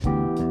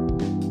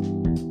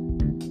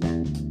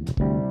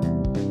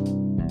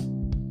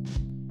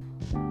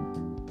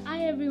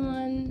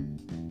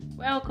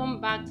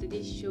back to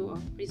this show of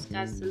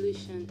Priska's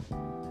Solution.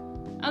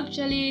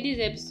 Actually, this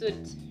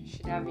episode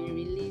should have been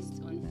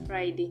released on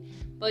Friday,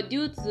 but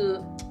due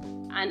to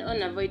an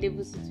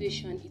unavoidable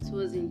situation, it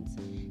wasn't.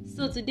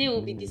 So today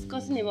we'll be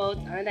discussing about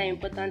another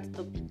important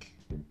topic,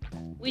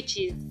 which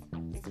is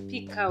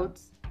speak out,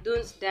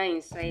 don't die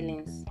in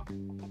silence.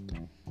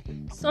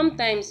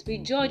 Sometimes we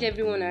judge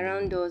everyone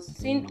around us,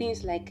 saying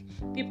things like,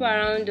 people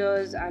around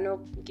us are not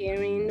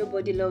caring,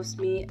 nobody loves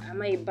me,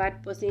 am I a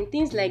bad person,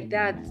 things like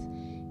that.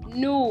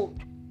 No.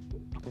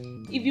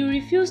 If you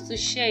refuse to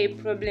share a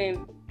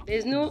problem,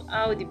 there's no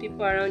how the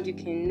people around you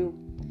can know.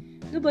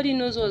 Nobody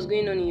knows what's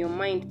going on in your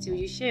mind till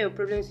you share your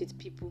problems with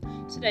people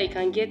so that you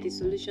can get a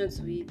solution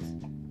to it.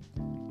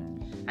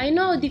 I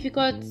know how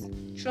difficult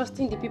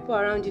trusting the people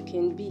around you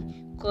can be,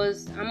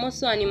 because I'm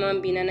also an human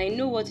being and I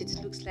know what it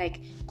looks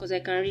like because I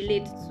can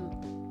relate to.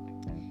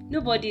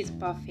 Nobody is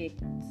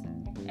perfect.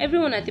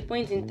 Everyone at a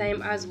point in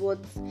time has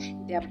what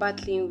they are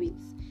battling with.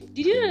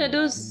 Did you know that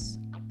those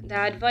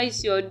that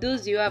advise you or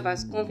those you have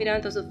as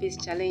confident also face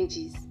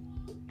challenges?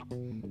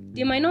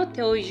 They might not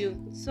tell you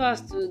so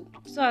as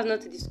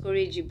not to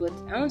discourage you, but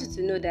I want you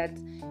to know that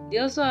they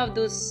also have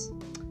those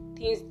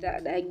things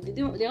that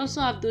they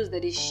also have those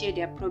that they share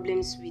their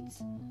problems with.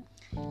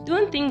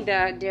 Don't think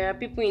that there are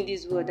people in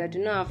this world that do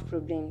not have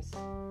problems.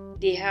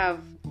 They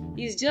have.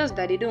 It's just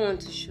that they don't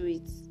want to show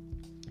it.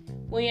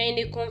 When you're in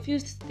a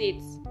confused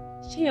state,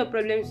 share your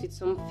problems with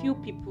some few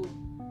people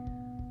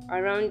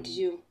around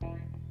you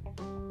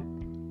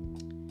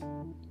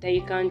that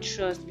you can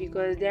trust,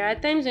 because there are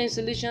times when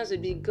solutions will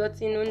be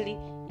gotten only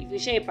if you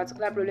share a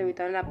particular problem with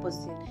another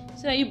person,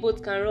 so that you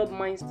both can rub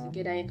minds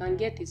together and you can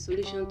get a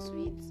solution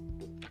to it.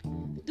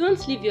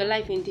 Don't live your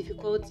life in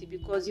difficulty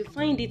because you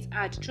find it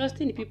hard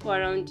trusting the people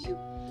around you.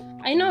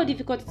 I know how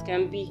difficult it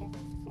can be,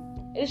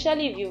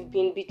 especially if you've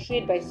been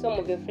betrayed by some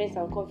of your friends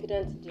and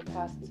confidants in the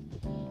past.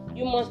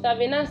 You must have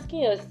been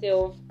asking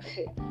yourself,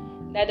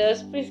 that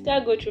does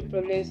Priska go through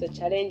problems or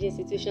challenging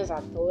situations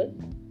at all?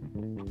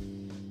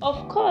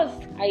 Of course,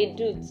 I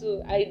do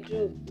too. I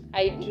do.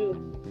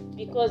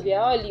 Because we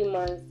are all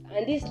humans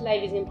and this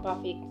life isn't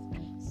perfect.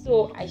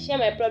 So I share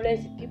my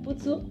problems with people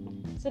too,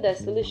 so that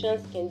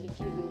solutions can be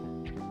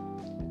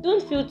given.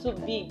 Don't feel too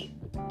big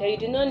that you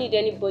do not need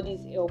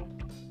anybody's help.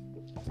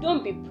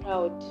 Don't be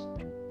proud.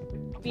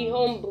 Be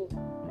humble.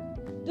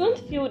 Don't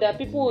feel that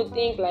people will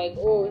think like,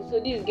 oh, so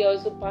this girl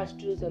also passed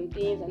through some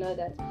things and all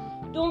that.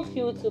 Don't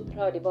feel too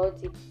proud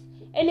about it.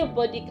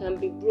 Anybody can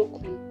be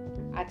broken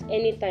at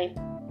any time.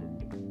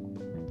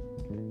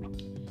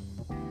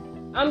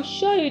 I'm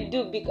sure you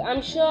do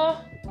because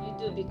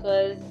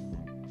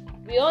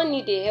we all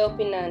need a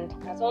helping hand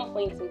at one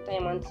point in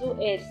time, and two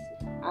heads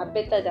are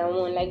better than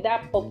one, like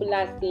that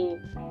popular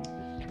saying.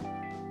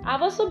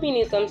 I've also been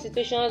in some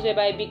situations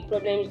whereby big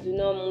problems do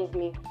not move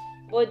me,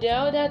 but there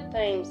are other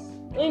times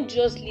when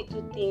just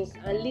little things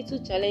and little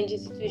challenging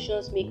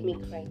situations make me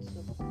cry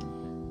too.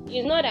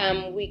 It's not that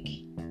I'm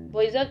weak,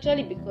 but it's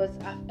actually because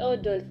I've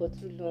held on for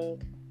too long.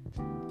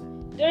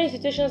 During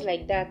situations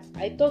like that,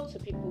 I talk to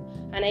people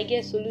and I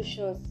get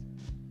solutions.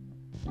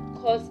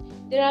 Because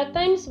there are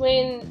times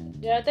when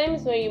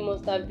you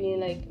must have been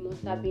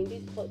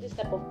this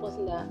type of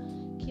person that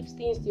keeps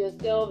things to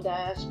yourself, that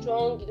are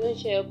strong, you don't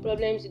share your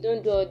problems, you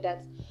don't do all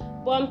that.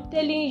 But I'm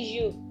telling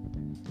you,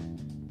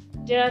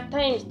 there are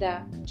times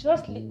that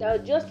just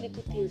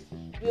little things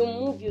will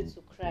move you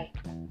to cry.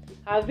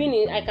 I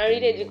can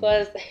relate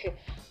because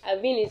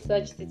I've been in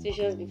such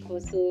situations before,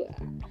 so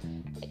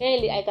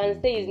I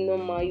can say it's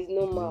normal.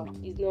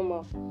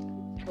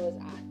 Because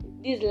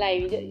this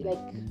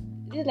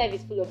life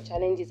is full of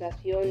challenges, as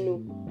we all know.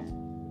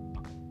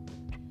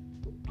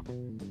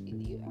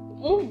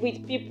 Move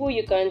with people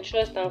you can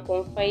trust and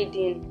confide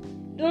in.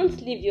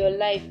 Don't live your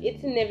life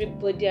hating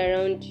everybody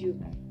around you.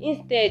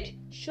 Instead,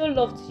 show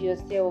love to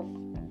yourself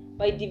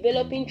by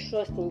developing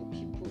trust in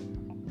people.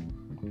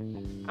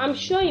 I'm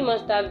sure you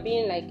must have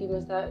been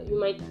you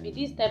might be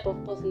this type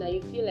of person that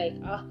you feel like,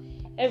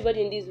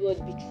 everybody in this world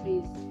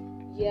betrays.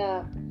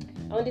 Yeah,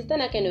 I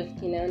understand that kind of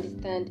thing, I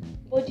understand.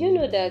 But do you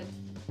know that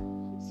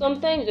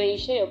sometimes when you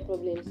share your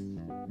problems,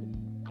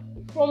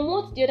 from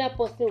what the other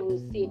person will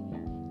say,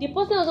 the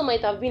person also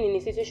might have been in a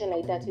situation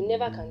like that, you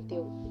never can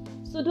tell.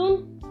 So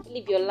don't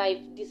live your life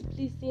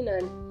displeasing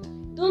and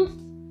don't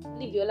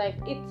live your life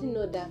hating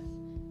others.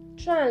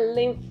 Try and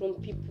learn from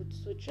people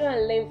too. Try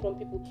and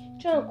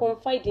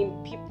confide in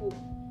people.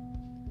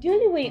 The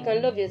only way you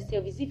can love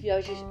yourself is if you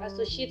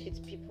associate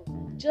with people.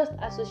 Just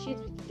associate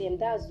with them.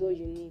 That's all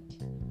you need.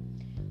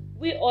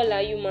 We all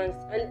are humans,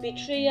 and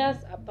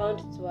betrayals are bound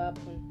to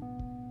happen.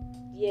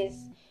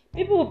 Yes,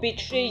 people will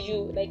betray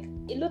you. Like,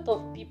 a lot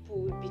of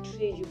people will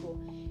betray you. But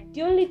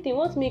the only thing,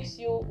 what makes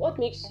you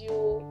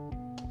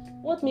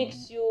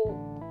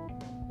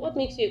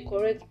a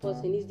correct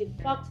person is the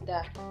fact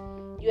that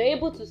you are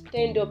able to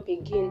stand up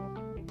again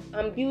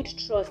and build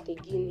trust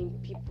again in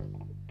people.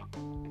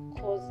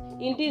 Because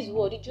in this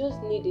world, you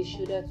just need a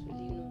shoulder to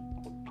lean on.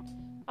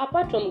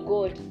 Apart from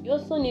God, you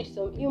also need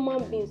some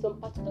human beings, some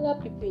particular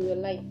people in your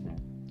life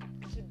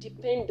to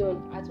depend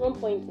on at one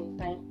point in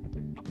time.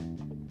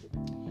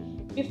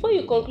 Before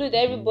you conclude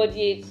that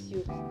everybody hates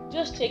you,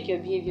 just check your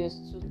behaviors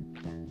too.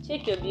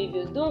 Check your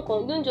behaviors.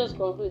 Don't just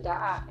conclude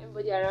that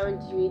everybody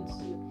around you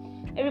hates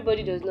you.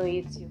 Everybody does not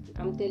hate you.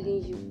 I'm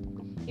telling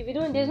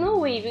you. There's no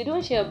way. If you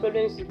don't share your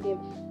problems with them,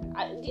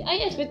 are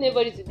you expecting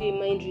everybody to be a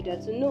mind reader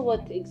to know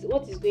what is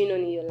going on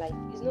in your life?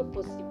 It's not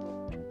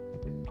possible.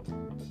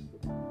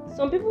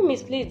 Some people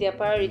misplace their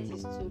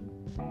priorities too.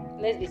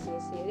 Let's be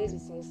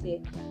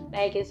sincere.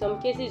 Like in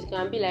some cases, you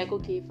can be like,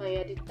 okay, fine,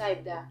 you're the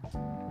type that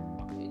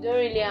you don't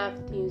really have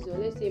things, or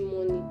let's say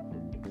money.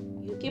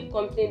 You keep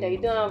complaining that you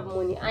don't have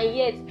money, and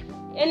yet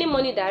any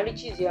money that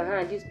reaches your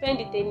hand, you spend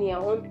it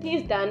anyhow on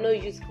things that are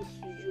not useful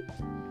to you.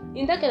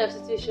 In that kind of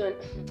situation,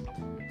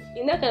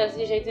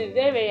 it is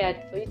very, very hard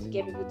for you to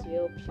get people to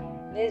help you.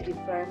 Let's be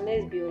frank,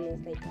 let's be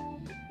honest. Like,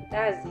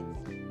 that's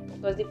it.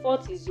 Because the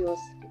fault is yours.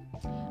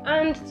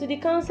 And to the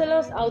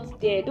counselors out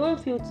there, don't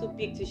feel too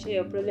big to share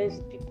your problems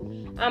with people.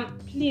 And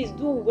please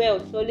do well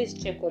to always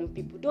check on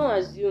people. Don't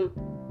assume.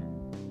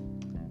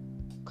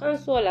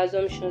 Cancel all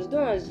assumptions.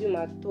 Don't assume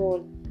at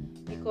all.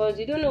 Because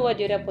you don't know what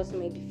the other person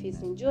might be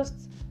facing.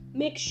 Just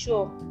make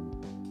sure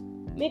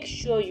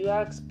you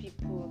ask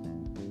people.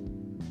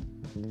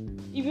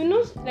 If you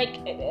know, like,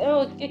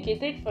 okay,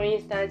 take for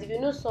instance, if you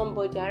know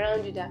somebody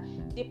around you that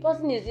the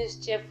person is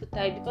this cheerful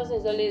type, the person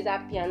is always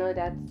happy and all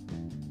that,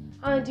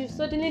 and you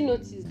suddenly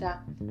notice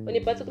that on a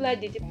particular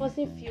day the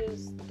person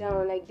feels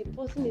down, like the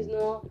person is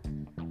not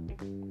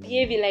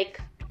behaving like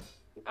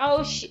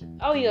how he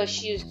or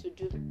she used to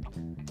do,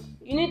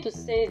 you need to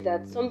sense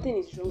that something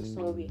is wrong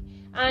somewhere.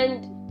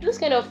 And those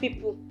kind of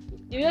people,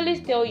 they will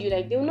always tell you,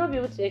 like, they will not be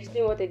able to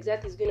explain what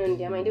exactly is going on in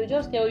their mind. They will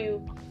just tell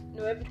you,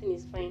 no, everything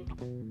is fine.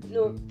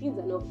 No, things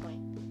are not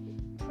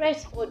fine.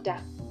 Press further.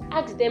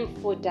 Ask them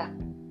further.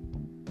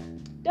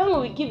 That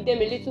one will give them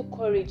a little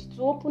courage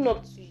to open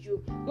up to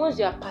you. Once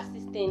you are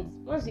persistent,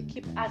 once you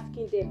keep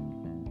asking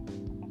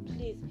them,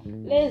 please,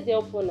 let's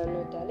help one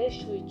another. Let's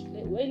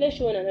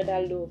show one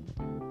another love.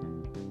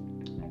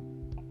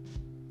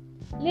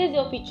 Let's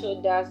help each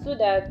other so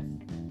that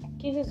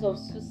cases of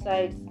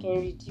suicides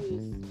can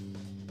reduce.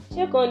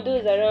 Check on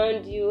those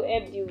around you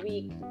every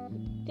week.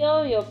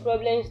 Tell your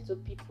problems to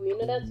people in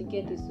order to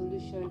get a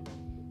solution.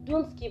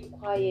 Don't keep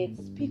quiet.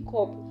 Speak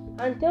up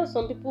and tell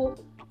some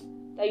people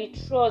that you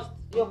trust,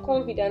 you're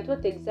confident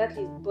what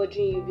exactly is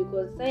bothering you,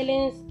 because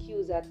silence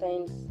kills at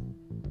times.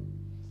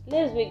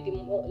 Let's make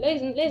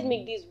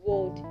this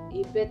world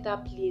a better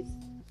place.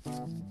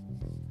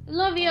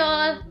 Love you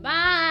all.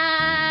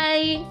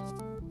 Bye.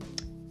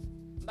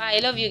 Bye.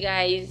 Love you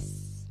guys.